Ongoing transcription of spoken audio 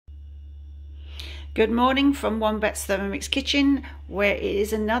Good morning from Wombat's Thermomix kitchen, where it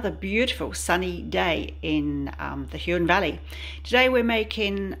is another beautiful sunny day in the Huon Valley. Today we're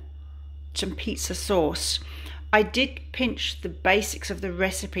making some pizza sauce. I did pinch the basics of the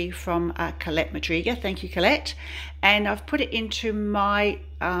recipe from Colette Madriga, thank you Colette, and I've put it into my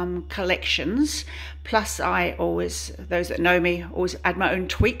collections. Plus I always, those that know me, always add my own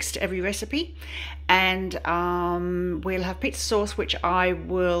tweaks to every recipe. And we'll have pizza sauce which I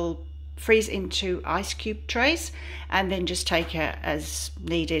will freeze into ice cube trays and then just take it as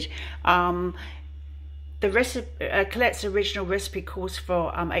needed. The recipe, Colette's original recipe calls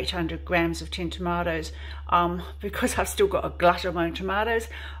for 800 grams of tinned tomatoes. Because I've still got a glut of my own tomatoes,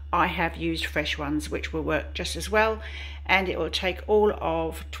 I have used fresh ones, which will work just as well. And it will take all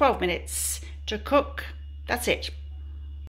of 12 minutes to cook. That's it.